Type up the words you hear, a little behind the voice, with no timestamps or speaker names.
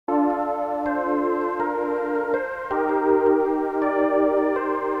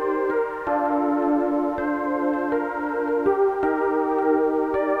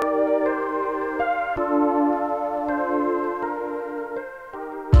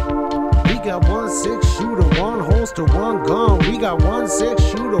got 1 6-shooter, 1 holster, 1 gun. We got 1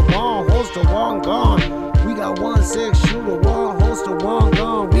 6-shooter, 1 holster, 1 gun. We got 1 6-shooter, 1 holster, 1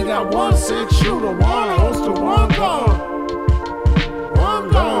 gun. We got 1 6-shooter, 1 holster, 1 gun. 1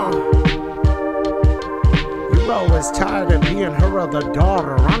 gun. You're always tired of being her other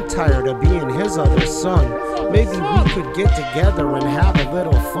daughter. I'm tired of being his other son. Maybe we could get together and have a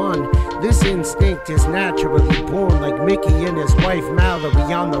little fun. This instinct is naturally born, like Mickey and his wife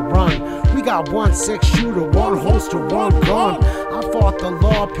Mallory on the run. We got 1 6-shooter, 1 holster, 1 gun. I fought the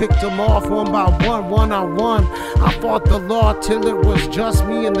law, picked them off one by one, 1-on-1. I fought the law till it was just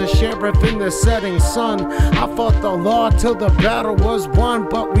me and the sheriff in the setting sun. I fought the law till the battle was won,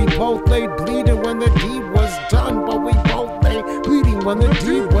 but we both lay bleeding when the deed was done. But we both lay bleeding when the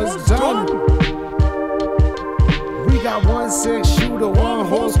deed was done. We got 1 6-shooter, 1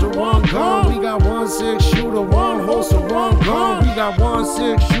 holster, 1 gun. We got 1 6-shooter, 1 holster, 1 gun. We got 1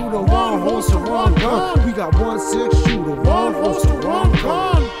 6-shooter, 1 holster, 1 gun. We got 1 6-shooter, 1 holster, 1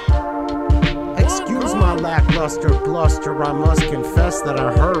 gun. Excuse my lackluster bluster, I must confess that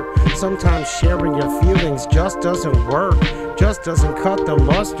I hurt. Sometimes sharing your feelings just doesn't work, just doesn't cut the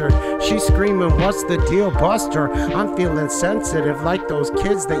mustard. She's screaming, what's the deal, Buster? I'm feeling sensitive like those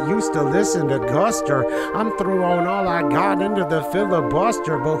kids that used to listen to Guster. I'm throwing all I got into the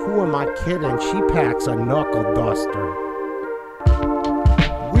filibuster, but who am I kidding? She packs a knuckle duster.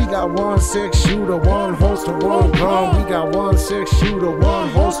 We got 1 6-shooter, 1 holster, 1 gun. We got 1 6-shooter, 1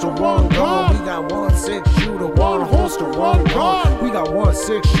 holster, 1 gun. We got 1 6-shooter, 1 holster, 1 gun. We got 1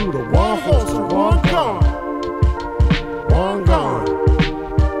 6-shooter, 1 holster, 1 gun. 1 gun.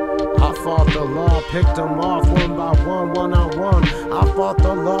 I fought the law, picked them off one by one, 1-on-1. I fought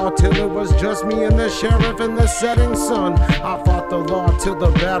the law till it was just me and the sheriff in the setting sun. I fought the law till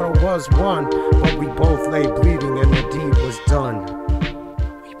the battle was won, but we both lay bleeding and the deed was done.